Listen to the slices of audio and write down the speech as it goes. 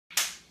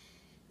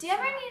Do you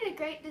ever need a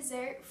great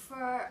dessert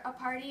for a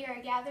party or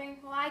a gathering?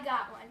 Well, I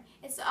got one.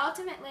 It's the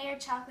Ultimate Layer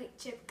Chocolate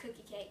Chip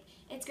Cookie Cake.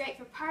 It's great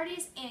for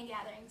parties and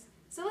gatherings.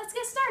 So let's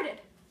get started.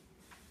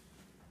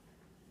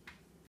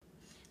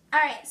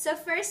 Alright, so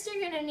first you're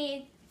going to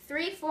need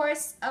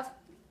 3/4 of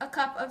a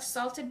cup of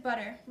salted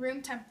butter,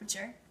 room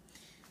temperature.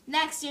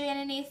 Next, you're going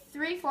to need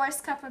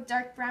 3/4 cup of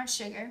dark brown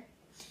sugar.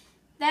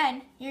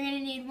 Then, you're going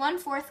to need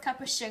 1/4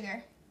 cup of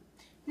sugar.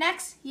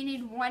 Next, you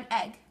need 1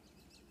 egg.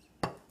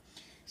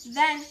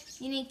 Then,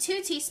 you need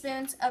 2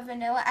 teaspoons of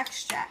vanilla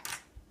extract.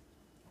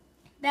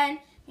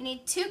 Then, you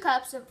need 2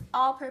 cups of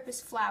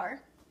all-purpose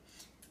flour.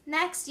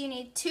 Next, you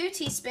need 2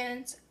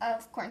 teaspoons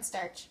of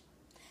cornstarch.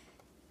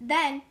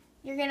 Then,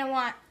 you're going to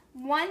want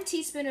 1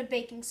 teaspoon of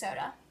baking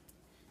soda.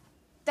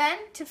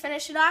 Then, to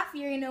finish it off,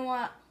 you're going to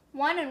want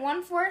 1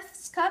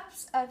 1/4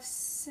 cups of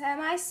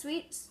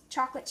semi-sweet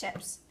chocolate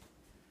chips.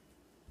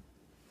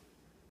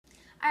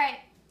 Alright,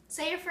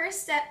 so your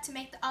first step to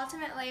make the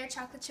Ultimate Layer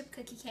Chocolate Chip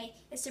Cookie Cake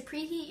is to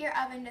preheat your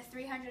oven to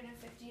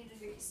 350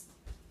 degrees.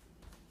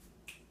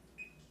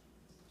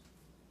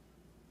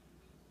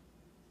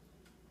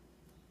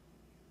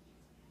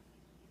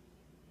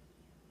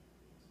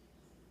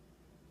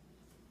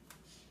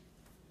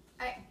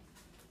 Alright,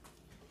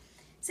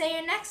 so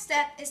your next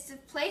step is to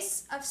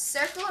place a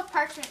circle of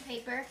parchment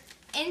paper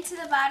into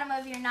the bottom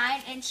of your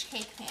 9-inch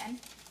cake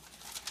pan.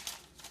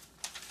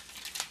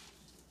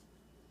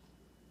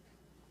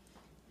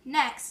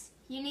 Next,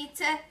 you need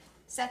to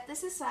set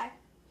this aside,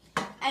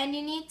 and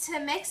you need to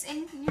mix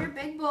in your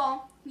big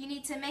bowl. You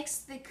need to mix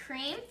the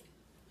cream,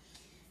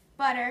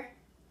 butter,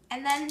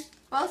 and then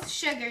both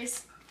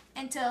sugars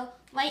until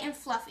light and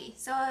fluffy,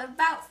 so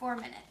about 4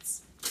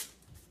 minutes.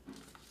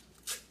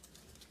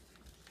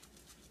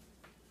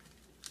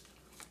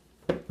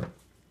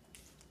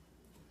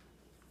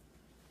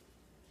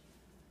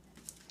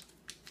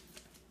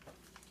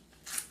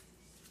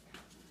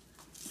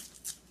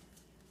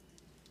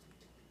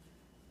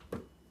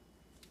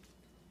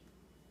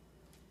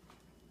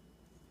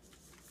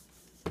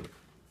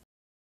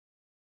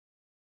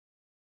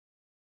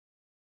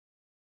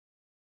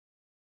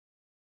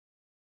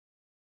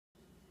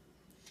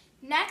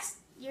 Next,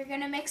 you're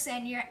going to mix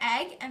in your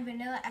egg and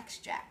vanilla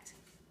extract.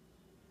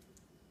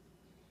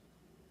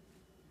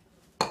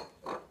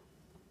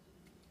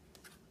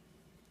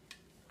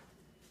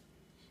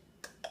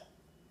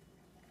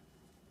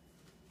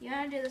 You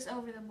want to do this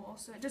over the bowl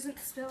so it doesn't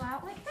spill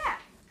out like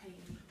that.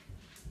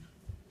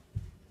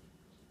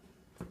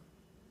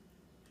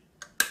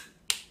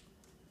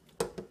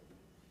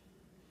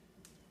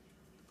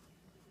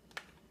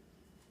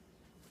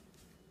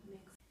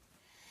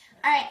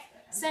 Alright,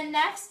 so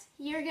next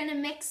you're going to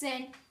mix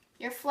in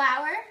your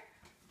flour.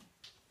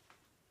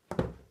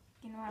 You're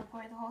going to want to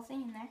pour the whole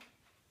thing in there.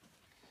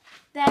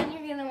 Then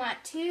you're going to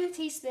want 2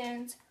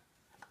 teaspoons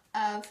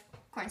of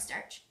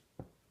cornstarch.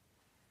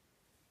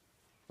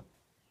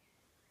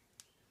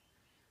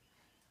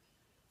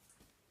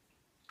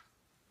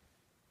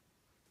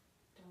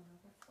 Don't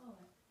overflow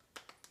it.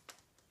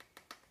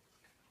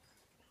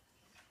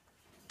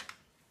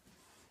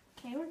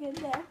 Okay, we're good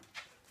there.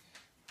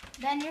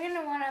 Then you're going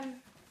to want to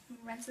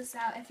rinse this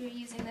out if you're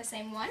using the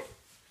same one.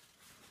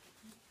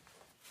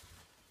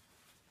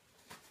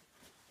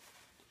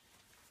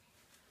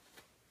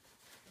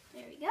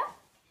 There we go.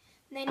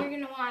 And then you're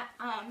going to want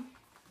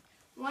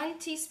 1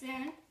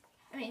 teaspoon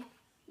of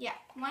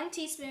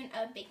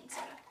baking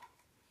soda.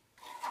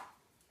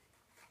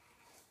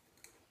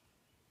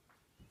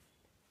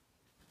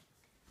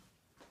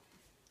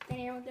 Then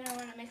you're going to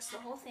want to mix the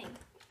whole thing.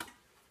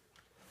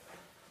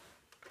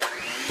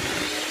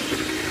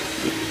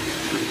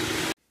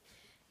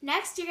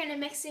 Next, you're going to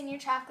mix in your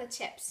chocolate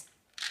chips.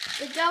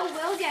 The dough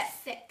will get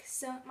thick,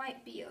 so it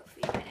might be a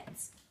few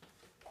minutes.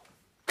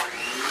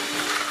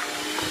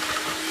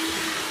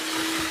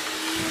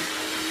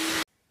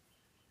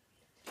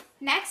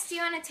 Next, you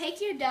want to take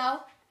your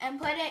dough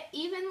and put it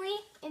evenly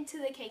into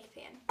the cake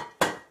pan.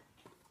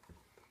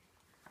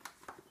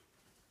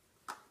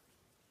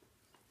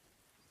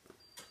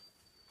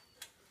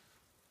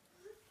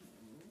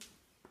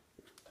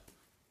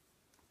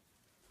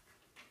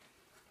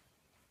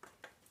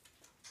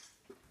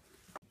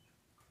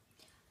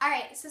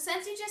 Alright, so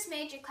since you just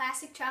made your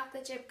classic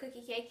chocolate chip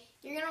cookie cake,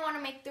 you're going to want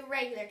to make the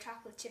regular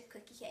chocolate chip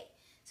cookie cake.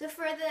 So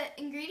for the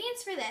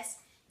ingredients for this,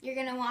 you're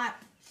going to want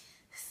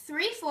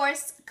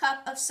 3/4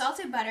 cup of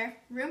salted butter,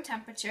 room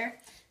temperature.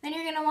 Then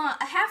you're going to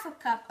want a 1/2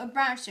 cup of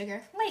brown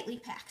sugar, lightly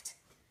packed.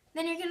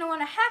 Then you're going to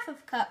want a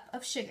 1/2 cup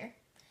of sugar.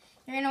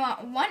 You're going to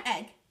want 1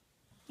 egg.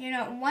 You're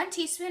going to want 1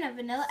 teaspoon of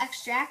vanilla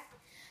extract.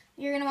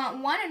 You're going to want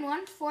 1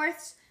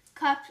 1/4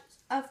 cup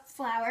of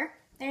flour.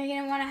 Then you're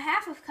going to want a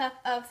 1/2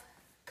 cup of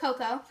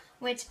cocoa,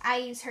 which I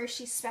use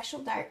Hershey's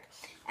Special Dark.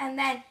 And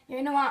then you're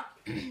going to want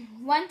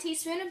 1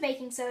 teaspoon of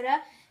baking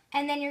soda.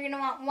 And then you're going to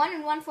want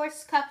 1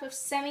 1/4 cup of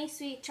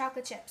semi-sweet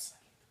chocolate chips.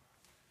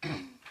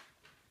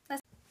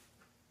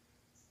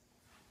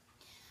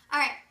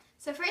 Alright,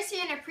 so first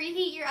you're going to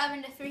preheat your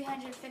oven to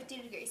 350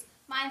 degrees.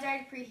 Mine's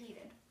already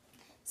preheated.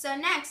 So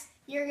next,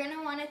 you're going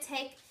to want to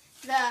take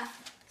the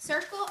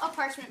circle of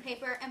parchment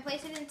paper and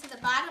place it into the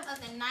bottom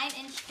of the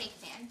 9-inch cake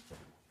pan.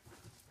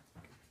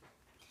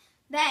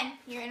 Then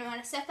you're going to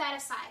want to set that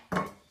aside.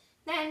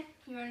 Then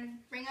you're going to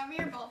bring over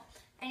your bowl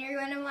and you're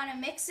going to want to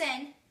mix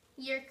in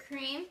your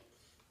cream,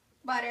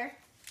 butter,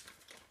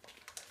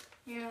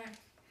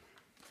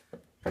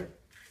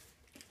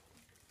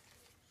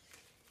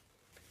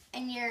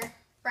 and your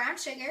brown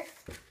sugar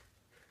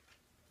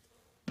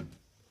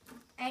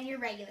and your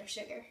regular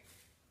sugar.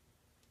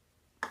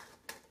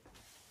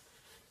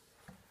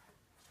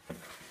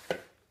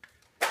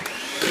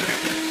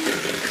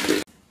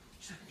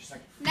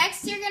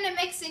 Next, you're going to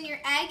mix in your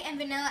egg and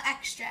vanilla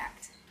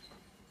extract.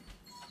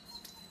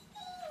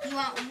 You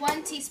want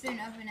 1 teaspoon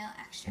of vanilla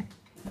extract.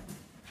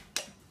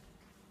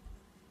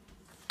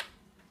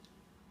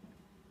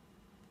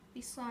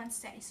 Be slow and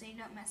steady so you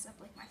don't mess up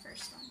like my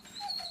first one.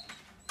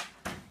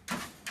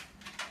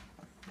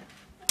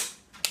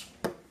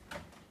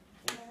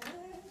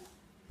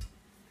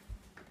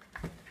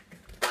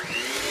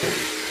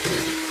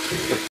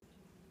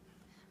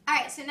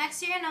 Alright, so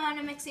next you're going to want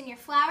to mix in your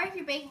flour,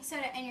 your baking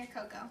soda, and your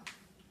cocoa.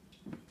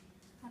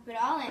 Pop it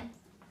all in.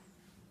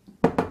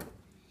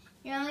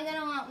 You're only going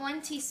to want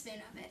 1 teaspoon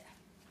of it.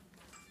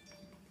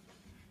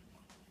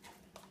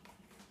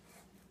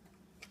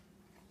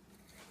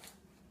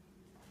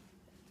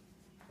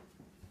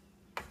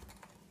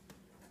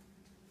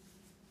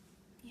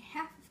 Your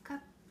half of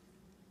cup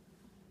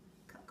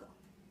cocoa.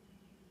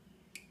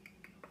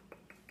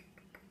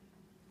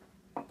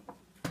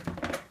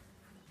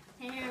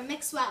 And you're going to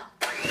mix well.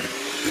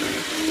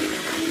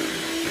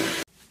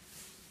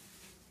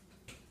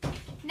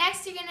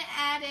 Next, you're going to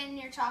add in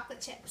your chocolate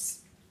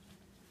chips.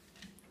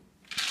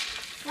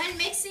 When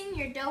mixing,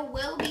 your dough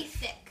will be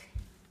thick.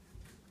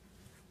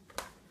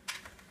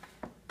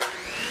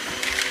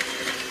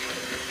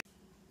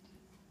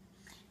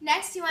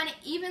 Next, you want to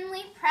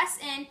evenly press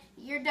in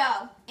your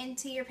dough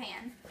into your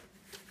pan.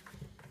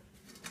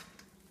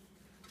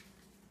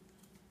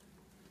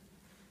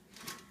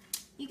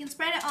 You can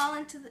spread it all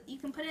you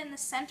can put it in the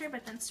center,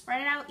 but then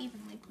spread it out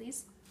evenly,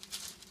 please.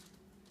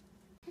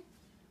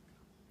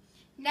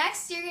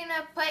 Next, you're going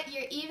to put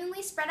your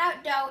evenly spread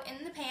out dough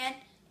in the pan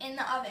in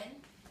the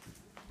oven.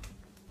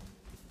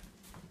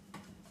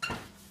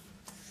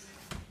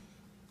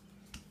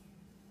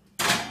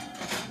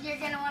 You're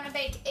going to want to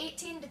bake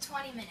 18 to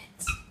 20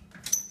 minutes.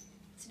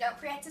 So don't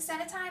forget to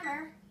set a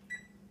timer.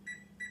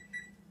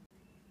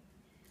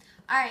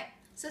 Alright,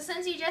 so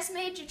since you just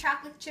made your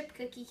chocolate chip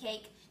cookie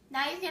cake,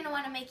 now you're going to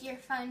want to make your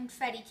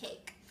funfetti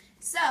cake.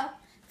 So,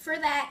 for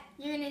that,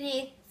 you're going to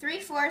need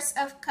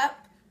 3/4 of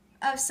cup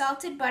of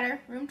salted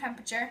butter, room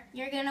temperature.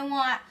 You're going to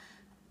want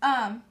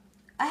a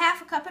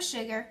half a cup of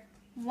sugar,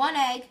 1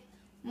 egg,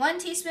 1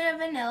 teaspoon of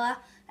vanilla,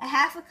 a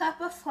half a cup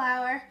of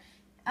flour,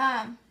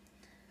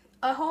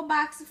 a whole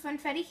box of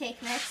funfetti cake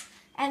mix,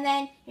 and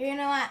then you're going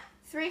to want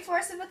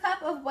 3/4 of a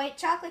cup of white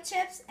chocolate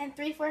chips and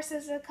 3/4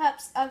 of a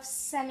cups of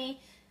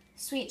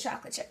semi-sweet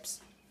chocolate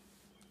chips.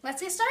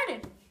 Let's get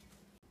started.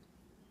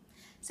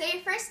 So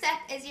your first step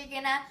is you're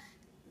going to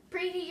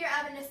preheat your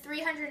oven to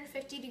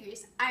 350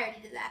 degrees. I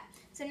already did that.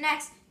 So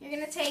next, you're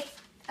going to take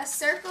a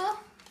circle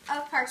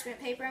of parchment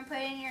paper and put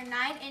it in your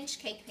 9-inch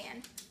cake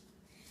pan.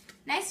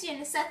 Next, you're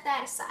going to set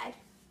that aside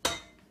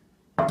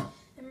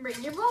and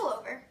bring your bowl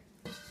over.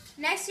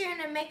 Next, you're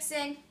going to mix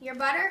in your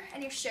butter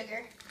and your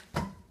sugar.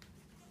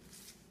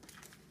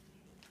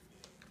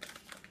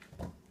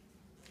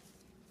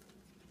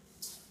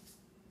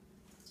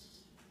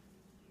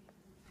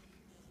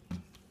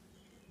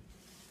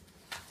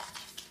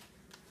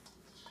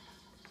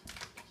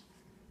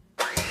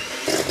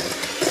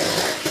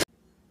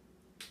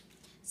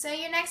 So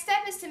your next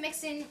step is to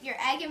mix in your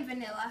egg and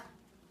vanilla.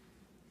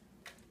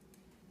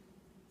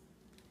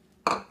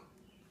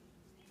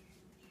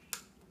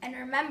 And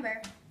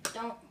remember,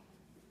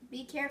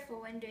 be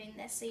careful when doing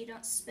this so you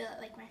don't spill it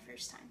like my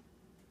first time.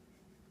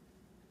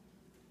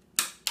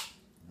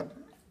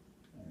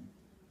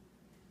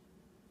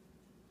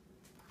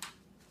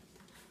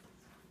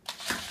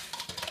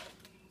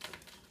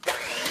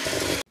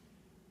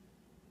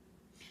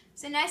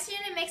 So next you're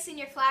going to mix in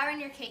your flour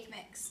and your cake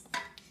mix.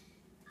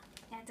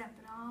 And dump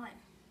it all in.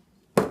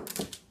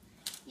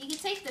 You can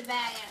take the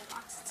bag out of the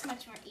box, it's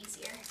much more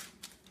easier.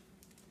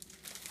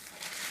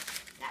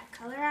 Gotta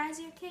colorize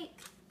your cake.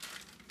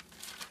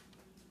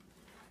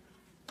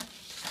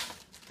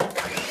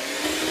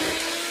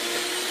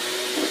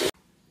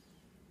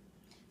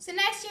 So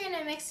next you're going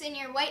to mix in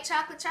your white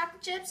chocolate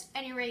chips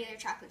and your regular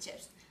chocolate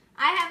chips.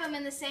 I have them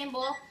in the same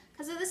bowl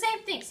because they're the same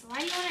thing, so why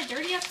do you want to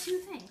dirty up 2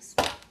 things?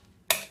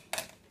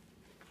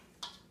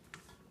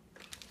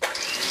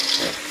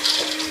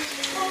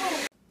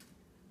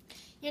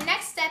 Your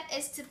next step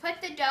is to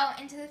put the dough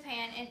into the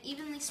pan and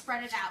evenly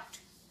spread it out.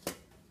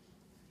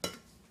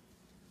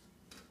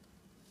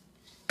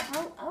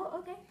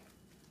 Okay.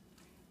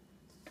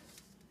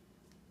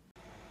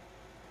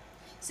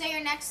 So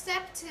your next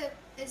step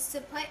is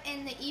to put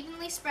in the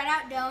evenly spread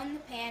out dough in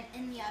the pan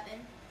in the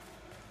oven.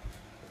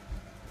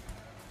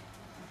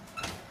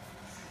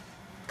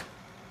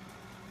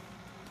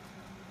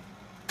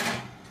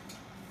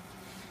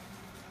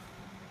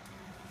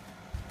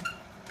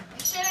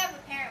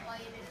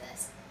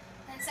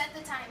 and set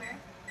the timer.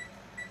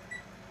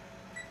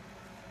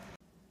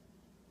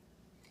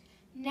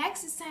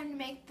 Next, it's time to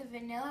make the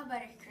vanilla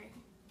buttercream.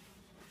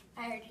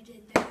 I already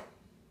did that.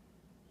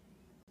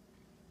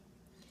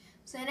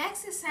 So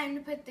next, it's time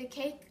to put the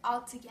cake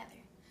all together.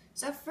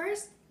 So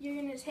first, you're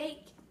going to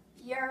take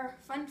your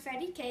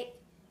funfetti cake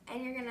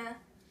and you're going to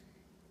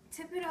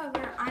tip it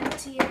over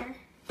onto your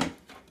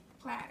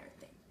platter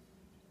thing.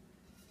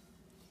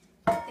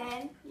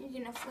 Then you're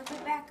going to flip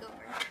it back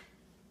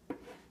over.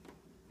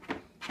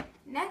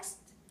 Next,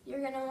 you're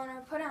going to want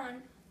to put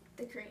on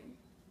the cream.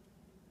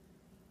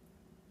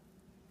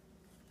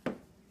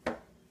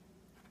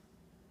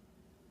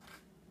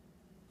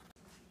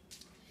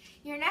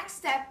 Your next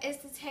step is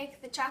to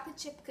take the chocolate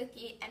chip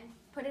cookie and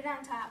put it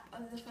on top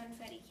of the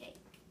funfetti cake.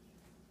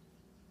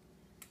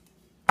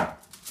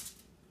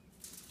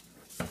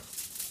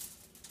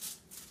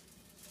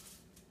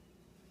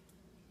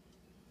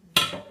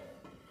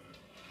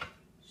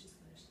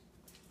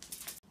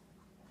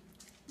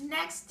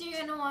 Next, you're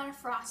going to want to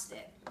frost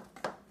it.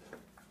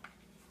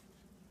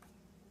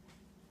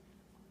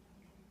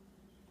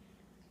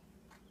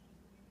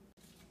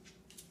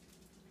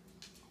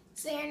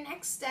 So your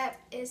next step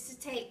is to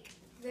take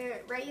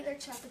the regular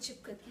chocolate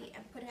chip cookie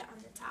and put it on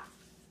the top.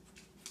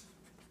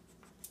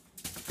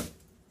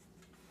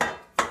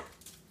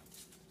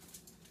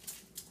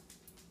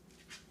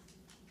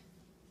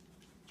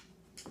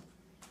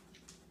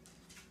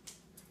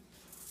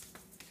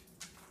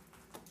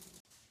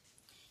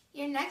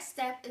 Your next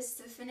step is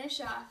to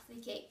finish off the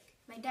cake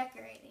by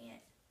decorating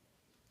it.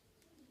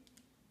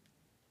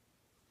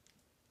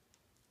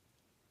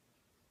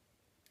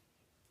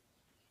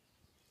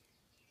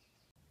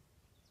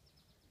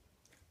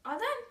 All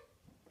done.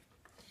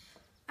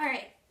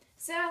 Alright,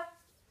 so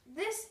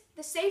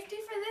the safety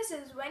for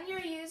this is when you're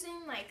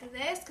using like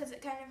this, because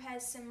it kind of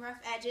has some rough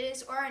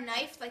edges, or a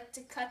knife like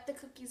to cut the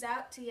cookies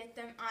out to get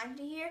them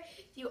onto here,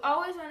 you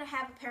always want to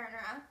have a parent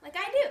around, like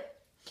I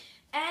do.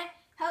 And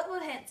helpful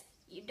hints,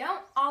 you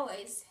don't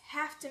always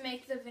have to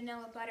make the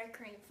vanilla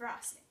buttercream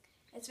frosting.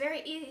 It's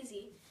very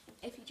easy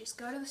if you just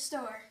go to the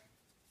store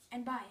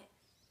and buy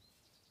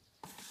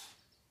it.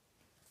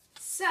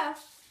 So,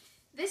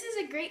 this is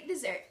a great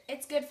dessert.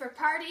 It's good for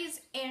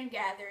parties and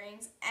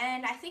gatherings,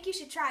 and I think you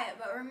should try it,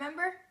 but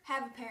remember,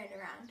 have a parent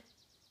around.